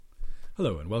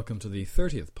Hello and welcome to the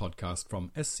 30th podcast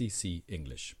from SCC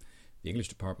English, the English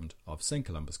department of St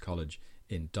Columba's College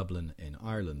in Dublin in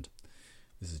Ireland.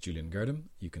 This is Julian Girdham.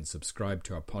 You can subscribe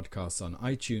to our podcasts on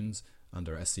iTunes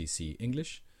under SCC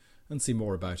English and see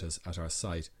more about us at our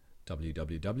site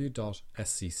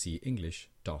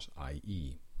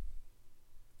www.sccenglish.ie.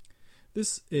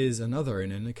 This is another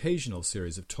in an occasional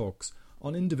series of talks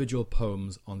on individual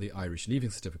poems on the Irish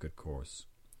Leaving Certificate course,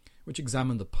 which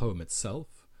examine the poem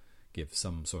itself, give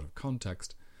some sort of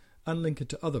context, and link it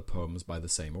to other poems by the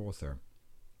same author.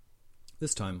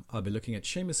 This time I'll be looking at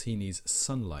Seamus Heaney's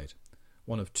Sunlight,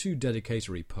 one of two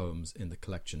dedicatory poems in the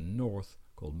collection North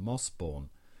called Mossbawn,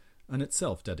 and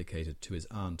itself dedicated to his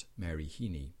aunt Mary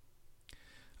Heaney.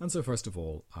 And so first of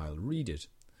all I'll read it,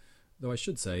 though I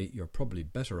should say you're probably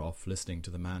better off listening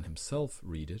to the man himself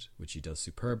read it, which he does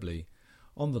superbly,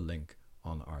 on the link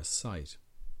on our site.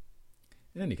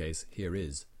 In any case, here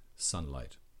is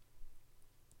Sunlight.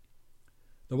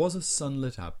 There was a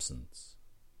sunlit absence.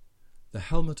 The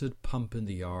helmeted pump in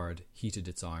the yard heated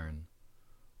its iron.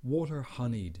 Water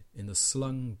honeyed in the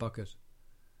slung bucket,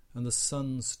 and the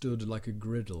sun stood like a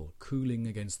griddle cooling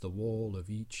against the wall of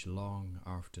each long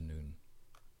afternoon.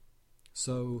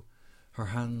 So her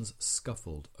hands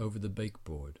scuffled over the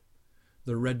bakeboard.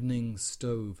 The reddening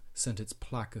stove sent its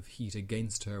plaque of heat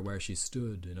against her where she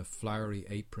stood in a flowery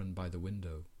apron by the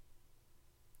window.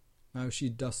 Now she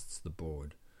dusts the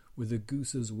board with a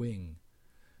goose's wing,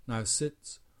 now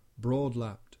sits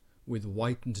broad-lapped with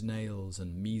whitened nails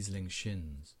and measling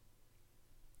shins.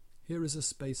 Here is a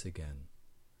space again,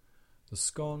 the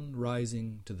scone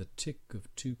rising to the tick of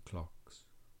 2 clocks.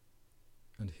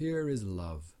 And here is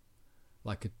love,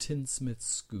 like a tinsmith's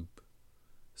scoop,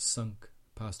 sunk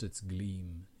past its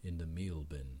gleam in the meal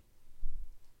bin.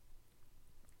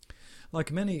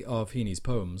 Like many of Heaney's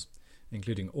poems,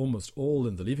 including almost all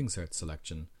in the Leaving Cert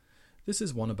selection, this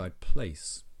is one about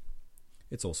place.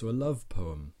 It's also a love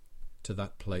poem to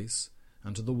that place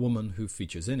and to the woman who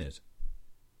features in it.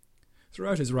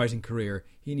 Throughout his writing career,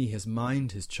 Heaney has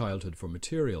mined his childhood for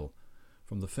material,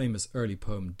 from the famous early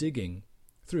poem Digging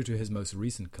through to his most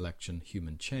recent collection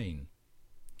Human Chain.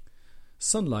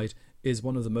 Sunlight is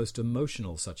one of the most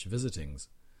emotional such visitings,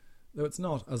 though it's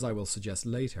not, as I will suggest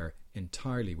later,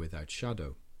 entirely without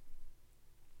shadow.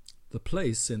 The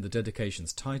place in the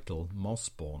dedication's title,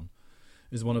 Mossbawn,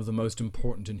 is one of the most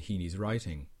important in Heaney's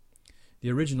writing, the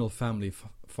original family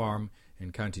farm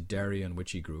in County Derry on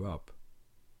which he grew up.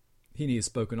 Heaney has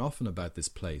spoken often about this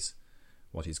place,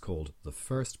 what he's called the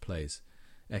first place,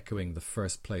 echoing the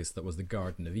first place that was the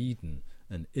Garden of Eden,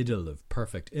 an idyll of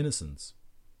perfect innocence,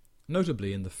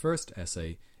 notably in the first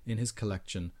essay in his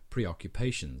collection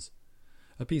Preoccupations,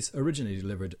 a piece originally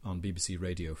delivered on BBC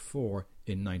Radio 4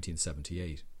 in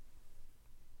 1978.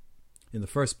 In the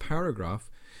first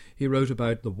paragraph, he wrote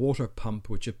about the water pump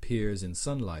which appears in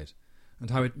sunlight, and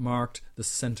how it marked the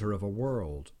centre of a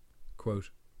world. Quote,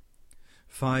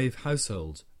 5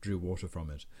 households drew water from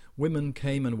it. Women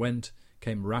came and went,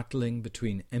 came rattling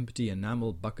between empty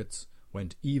enamel buckets,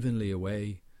 went evenly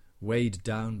away, weighed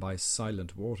down by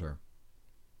silent water.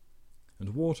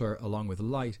 And water, along with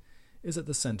light, is at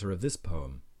the centre of this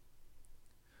poem.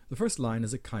 The first line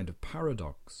is a kind of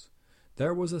paradox.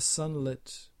 There was a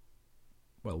sunlit...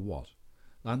 well, what?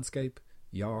 Landscape,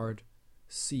 yard,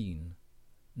 scene.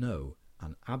 No,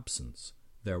 an absence.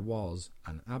 There was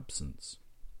an absence.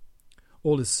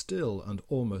 All is still and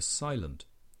almost silent,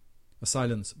 a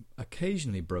silence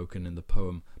occasionally broken in the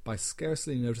poem by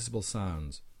scarcely noticeable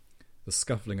sounds, the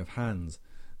scuffling of hands,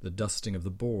 the dusting of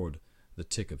the board, the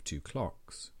tick of 2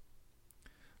 clocks.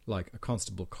 Like A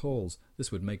Constable Calls,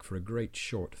 this would make for a great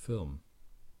short film.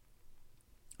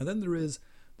 And then there is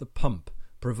the pump,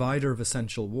 provider of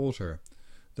essential water,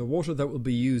 the water that will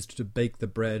be used to bake the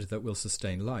bread that will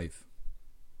sustain life.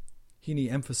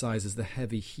 Heaney emphasises the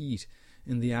heavy heat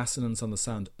in the assonance on the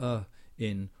sound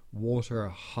in water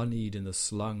honeyed in the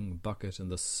slung bucket and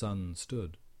the sun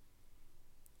stood.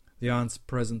 The aunt's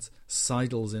presence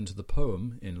sidles into the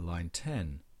poem in line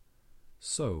 10.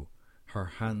 So, her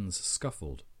hands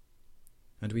scuffled,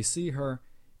 and we see her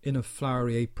in a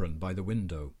flowery apron by the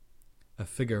window, a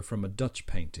figure from a Dutch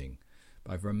painting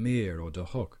by Vermeer or De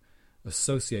Hoek,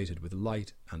 associated with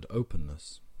light and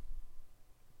openness.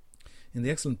 In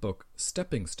the excellent book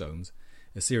Stepping Stones,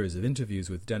 a series of interviews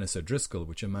with Dennis O'Driscoll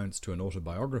which amounts to an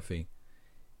autobiography,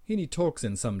 Heaney talks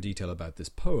in some detail about this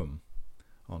poem,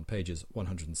 on pages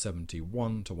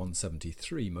 171 to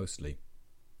 173 mostly.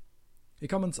 He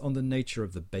comments on the nature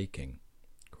of the baking.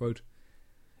 Quote,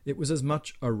 "It was as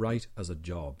much a rite as a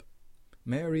job.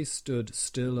 Mary stood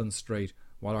still and straight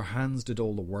while her hands did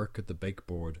all the work at the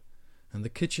bakeboard, and the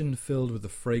kitchen filled with the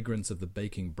fragrance of the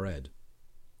baking bread.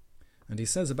 And he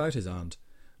says about his aunt,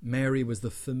 Mary was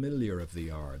the familiar of the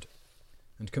yard,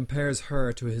 and compares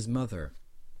her to his mother.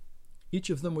 Each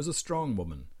of them was a strong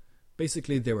woman.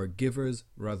 Basically, they were givers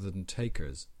rather than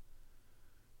takers.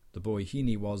 The boy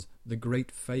Heaney was the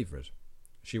great favourite.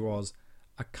 She was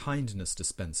a kindness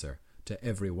dispenser to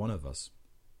every one of us.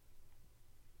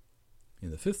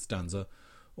 In the fifth stanza,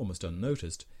 almost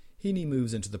unnoticed, Heaney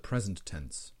moves into the present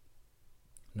tense.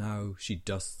 Now she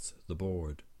dusts the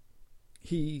board.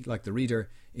 He, like the reader,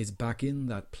 is back in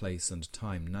that place and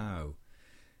time now,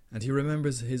 and he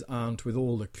remembers his aunt with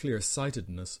all the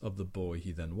clear-sightedness of the boy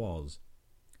he then was.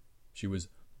 She was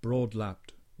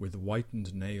broad-lapped, with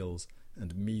whitened nails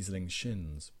and measling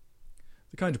shins.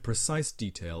 The kind of precise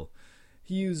detail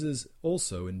he uses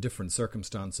also in different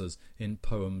circumstances in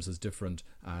poems as different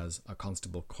as A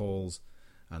Constable Calls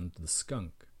and The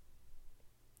Skunk.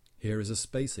 Here is a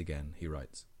space again, he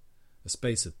writes, a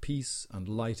space of peace and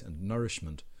light and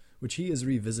nourishment, which he is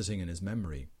revisiting in his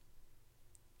memory.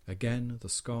 Again the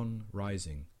scone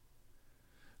rising,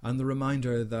 and the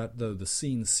reminder that though the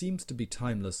scene seems to be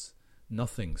timeless,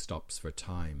 nothing stops for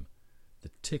time,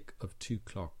 the tick of 2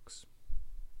 clocks.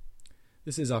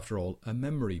 This is, after all, a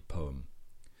memory poem,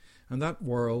 and that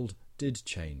world did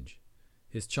change.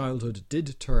 His childhood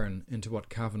did turn into what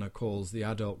Kavanagh calls the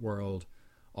adult world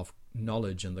of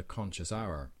knowledge and the conscious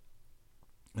hour,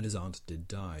 and his aunt did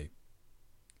die.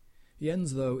 He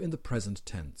ends, though, in the present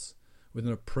tense, with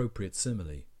an appropriate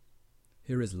simile.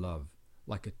 Here is love,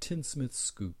 like a tinsmith's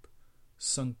scoop,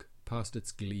 sunk past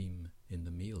its gleam in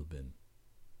the meal bin.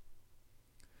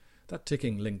 That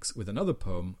ticking links with another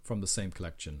poem from the same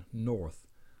collection, North,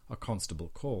 A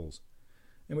Constable Calls,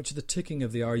 in which the ticking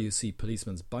of the RUC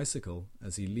policeman's bicycle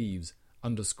as he leaves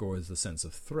underscores the sense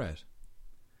of threat,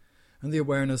 and the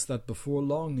awareness that before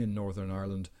long in Northern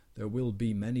Ireland there will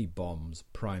be many bombs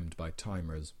primed by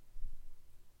timers.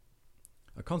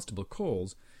 A Constable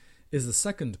Calls is the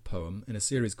second poem in a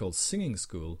series called Singing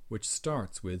School, which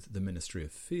starts with The Ministry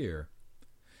of Fear,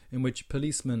 in which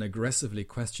policemen aggressively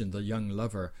question the young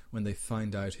lover when they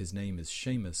find out his name is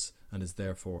Seamus and is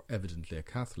therefore evidently a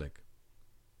Catholic.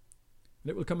 And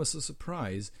it will come as a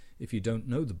surprise, if you don't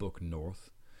know the book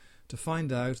North, to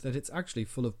find out that it's actually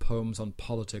full of poems on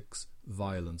politics,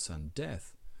 violence and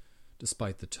death,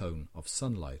 despite the tone of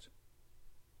Sunlight.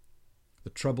 The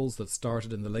troubles that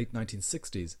started in the late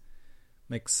 1960s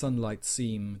make Sunlight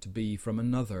seem to be from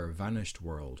another vanished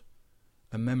world,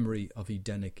 a memory of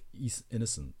Edenic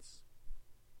innocence.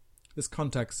 This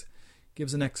context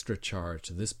gives an extra charge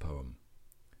to this poem,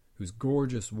 whose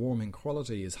gorgeous warming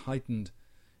quality is heightened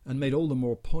and made all the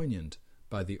more poignant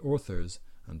by the author's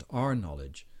and our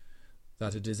knowledge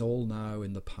that it is all now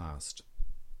in the past,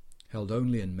 held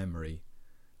only in memory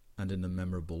and in the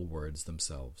memorable words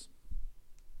themselves.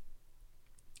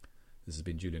 This has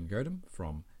been Julian Gerdam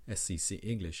from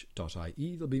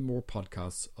sccenglish.ie. There'll be more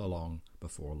podcasts along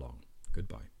before long.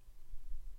 Goodbye.